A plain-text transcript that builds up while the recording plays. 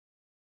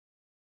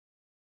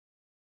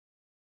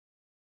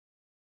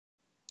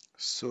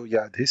So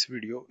yeah, this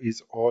video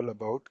is all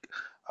about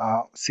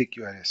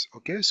CQRS.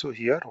 Okay, so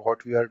here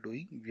what we are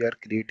doing, we are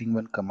creating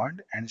one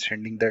command and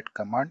sending that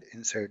command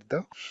inside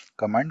the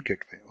command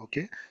gateway.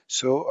 Okay,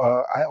 so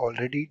I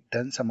already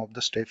done some of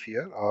the stuff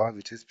here,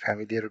 which is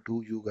familiar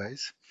to you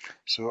guys.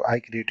 So I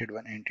created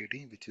one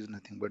entity which is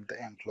nothing but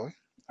the employee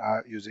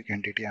using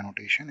entity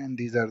annotation, and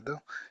these are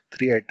the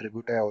three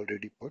attribute I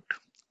already put.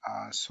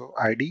 So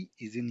ID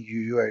is in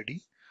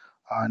UUID,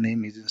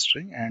 name is in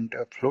string, and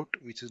float,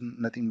 which is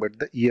nothing but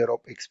the year of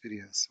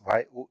experience,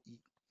 YOE.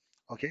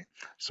 Okay,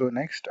 so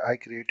next I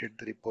created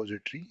the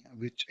repository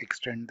which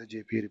extend the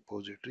JPA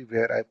repository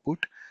where I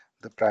put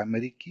the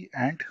primary key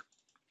and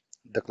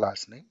the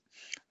class name,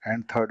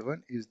 and third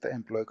one is the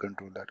employee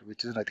controller,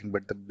 which is nothing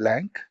but the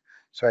blank.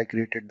 So I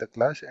created the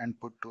class and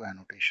put two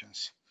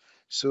annotations.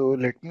 So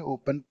let me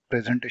open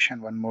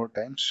presentation one more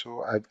time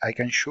so I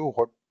can show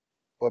what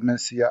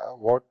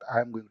what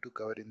I'm going to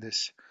cover in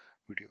this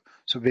video.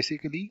 So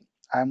basically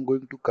I'm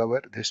going to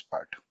cover this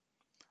part,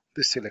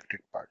 this selected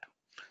part.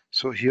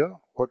 So here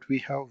what we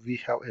have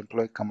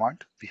employee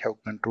command, we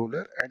have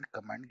controller and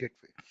command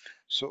gateway.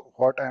 So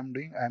what I'm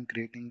doing, I'm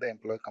creating the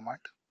employee command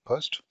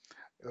first,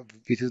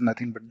 which is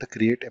nothing but the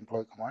create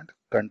employee command,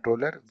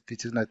 controller,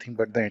 which is nothing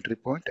but the entry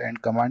point,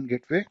 and command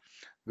gateway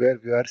where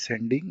we are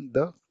sending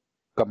the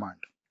command.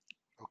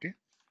 Okay,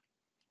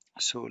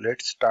 so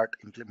let's start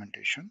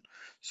implementation.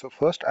 So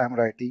first I'm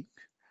writing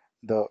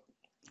the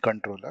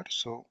controller.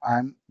 So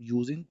I'm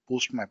using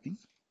post mapping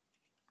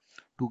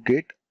to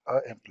get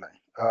a employee.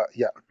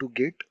 To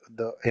get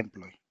the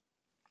employee.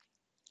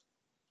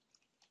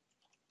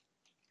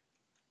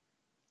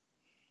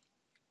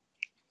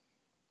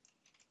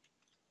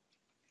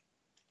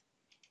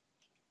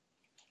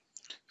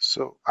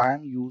 So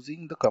I'm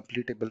using the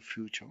completable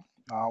future.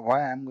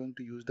 Why I'm going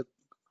to use the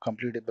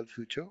completable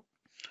future?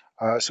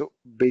 So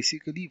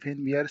basically,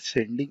 when we are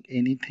sending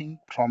anything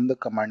from the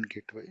command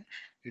gateway,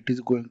 it is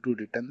going to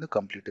return the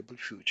completable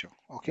future.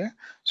 Okay.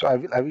 So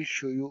I will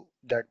show you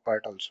that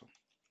part also.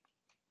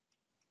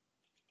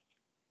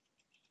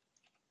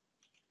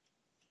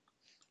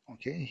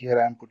 Okay. Here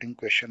I'm putting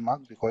question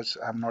mark because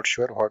I'm not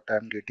sure what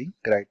I'm getting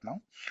right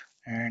now.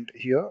 And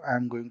here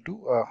I'm going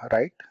to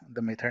write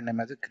the method name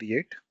as a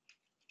create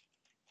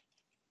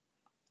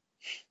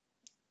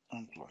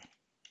employee.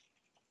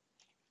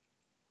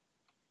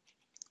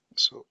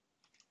 So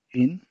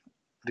in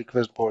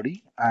request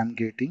body I'm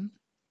getting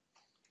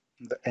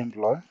the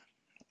employee,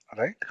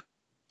 right?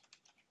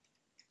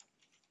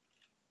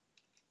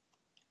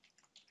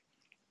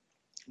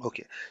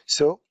 Okay,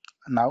 so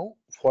now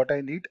what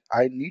I need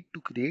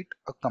to create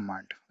a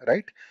command,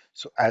 right?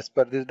 So as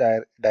per this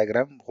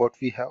diagram what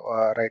we have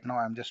right now,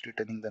 I'm just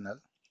returning the null.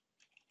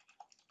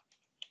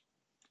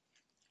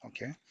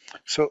 Okay,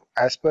 so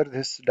as per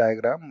this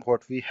diagram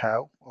what we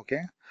have,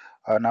 okay,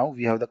 now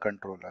we have the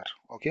controller.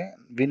 Okay,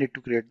 we need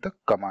to create the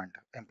command,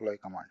 employee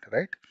command,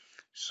 right?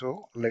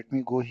 So let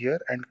me go here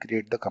and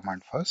create the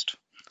command first.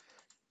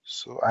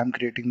 So I'm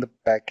creating the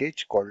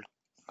package called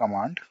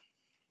command,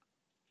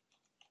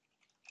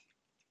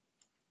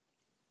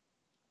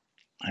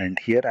 and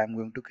here I'm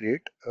going to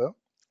create a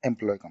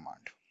employee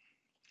command,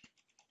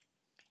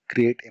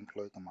 create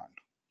employee command.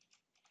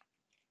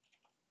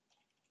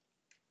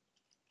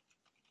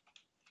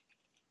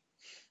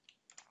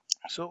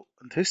 So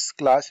this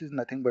class is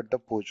nothing but the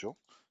Pojo.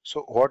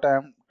 So what I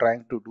am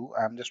trying to do,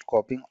 I am just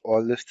copying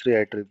all these three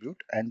attribute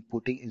and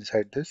putting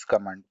inside this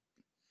command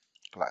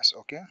class.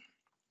 Okay,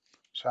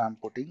 so I am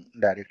putting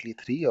directly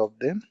three of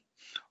them.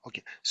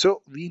 Okay,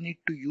 so we need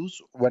to use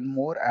one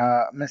more.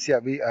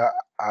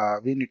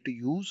 We need to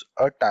use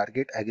a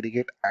target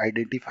aggregate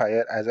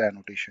identifier as an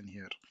annotation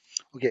here.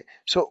 Okay,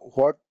 so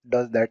what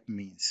does that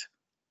means?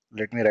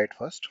 Let me write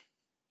first.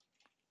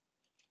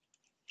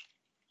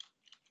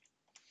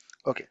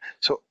 Okay,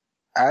 so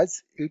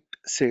as it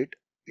said,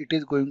 it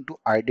is going to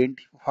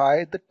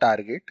identify the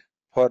target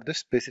for the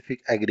specific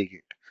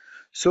aggregate.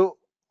 So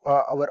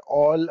our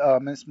all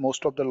means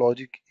most of the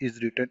logic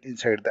is written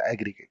inside the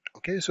aggregate.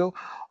 Okay, so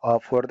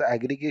for the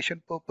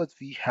aggregation purpose,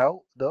 we have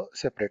the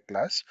separate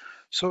class.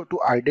 So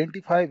to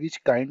identify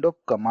which kind of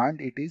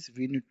command it is,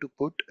 we need to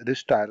put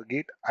this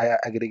target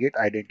aggregate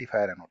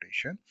identifier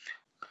annotation.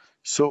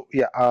 So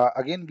yeah,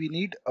 again we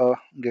need a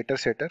getter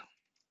setter,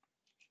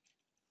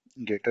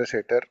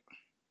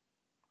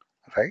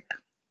 right?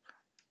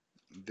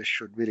 This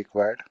should be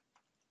required.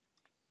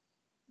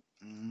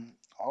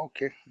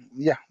 Okay,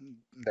 yeah,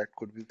 that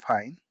could be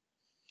fine.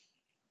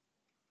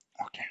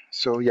 Okay,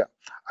 so yeah,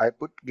 I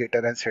put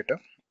getter and setter,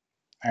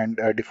 and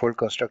default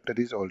constructor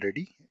is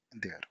already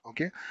there.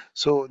 Okay,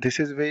 so this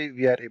is where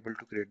we are able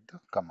to create the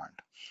command.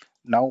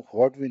 Now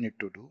what we need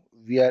to do,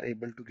 we are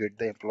able to get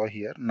the employee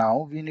here.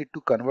 Now we need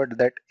to convert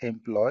that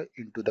employee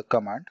into the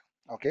command.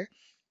 Okay,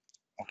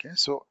 okay,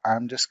 so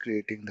I'm just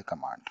creating the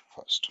command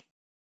first.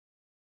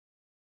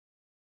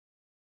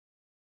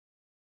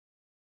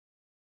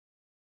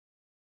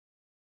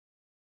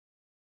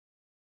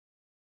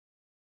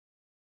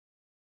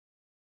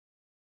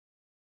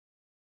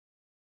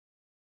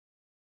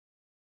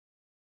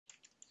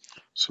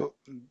 So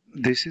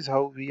this is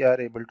how we are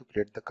able to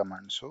create the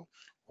command. So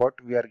what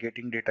we are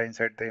getting data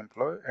inside the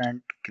employee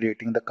and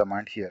creating the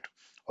command here.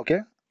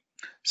 Okay.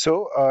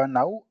 So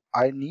now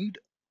I need,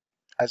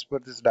 as per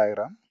this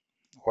diagram,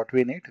 what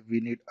we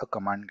need a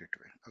command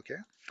gateway.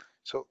 Okay.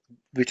 So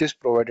which is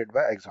provided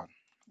by Axon.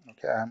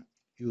 Okay. I'm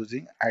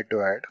using add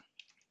to add.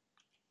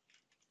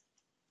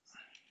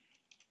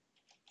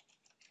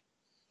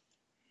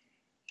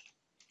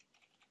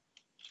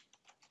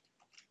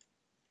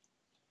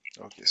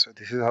 Okay. So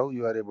this is how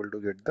you are able to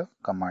get the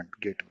command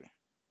gateway.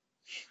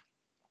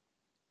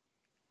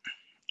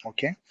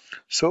 Okay.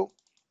 So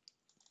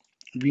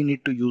we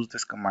need to use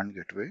this command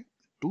gateway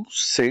to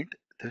send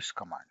this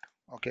command.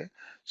 Okay.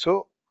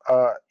 So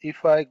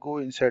if I go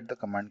inside the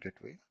command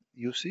gateway,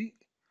 you see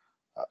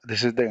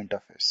this is the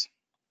interface.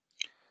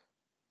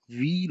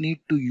 We need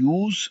to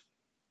use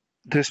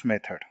this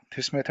method.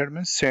 This method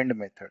means send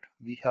method.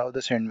 We have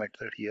the send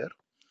method here.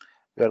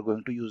 We are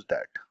going to use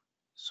that.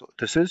 So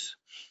this is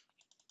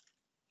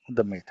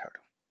the method,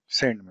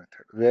 send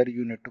method, where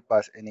you need to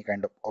pass any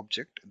kind of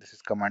object. This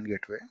is command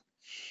gateway.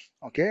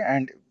 Okay,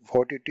 and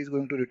what it is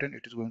going to return,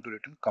 it is going to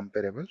return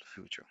comparable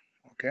future.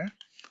 Okay,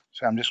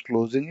 so I'm just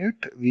closing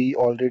it. We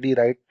already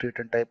write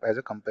return type as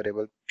a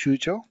comparable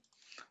future,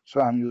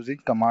 so I'm using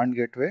command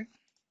gateway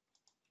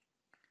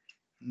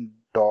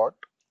dot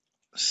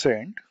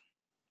send,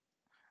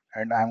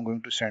 and I'm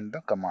going to send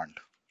the command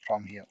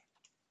from here.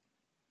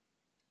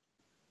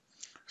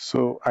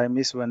 So I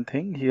miss one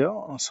thing here,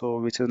 so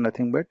which is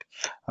nothing but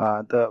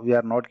the we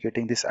are not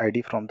getting this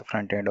ID from the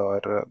front end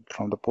or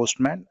from the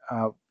postman.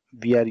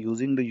 We are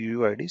using the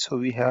UUID, so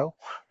we have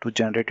to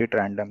generate it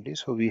randomly.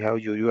 So we have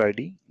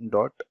UUID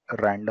dot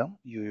random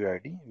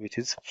UUID, which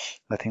is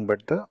nothing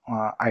but the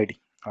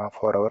ID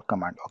for our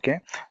command.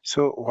 Okay,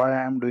 so why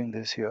I am doing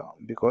this here,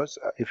 because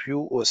if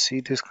you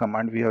see this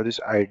command, we have this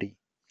ID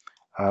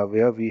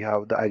where we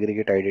have the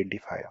aggregate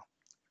identifier,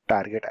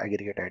 target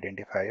aggregate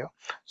identifier.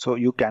 So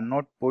you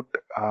cannot put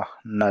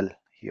null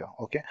here.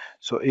 Okay,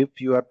 so if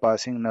you are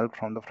passing null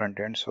from the front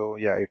end, so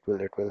yeah, it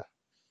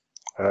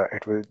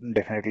will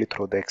definitely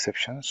throw the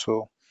exception.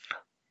 So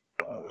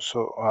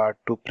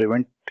to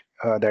prevent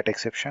that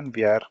exception,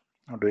 we are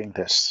doing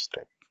this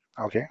step.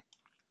 Okay,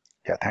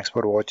 yeah, thanks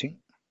for watching.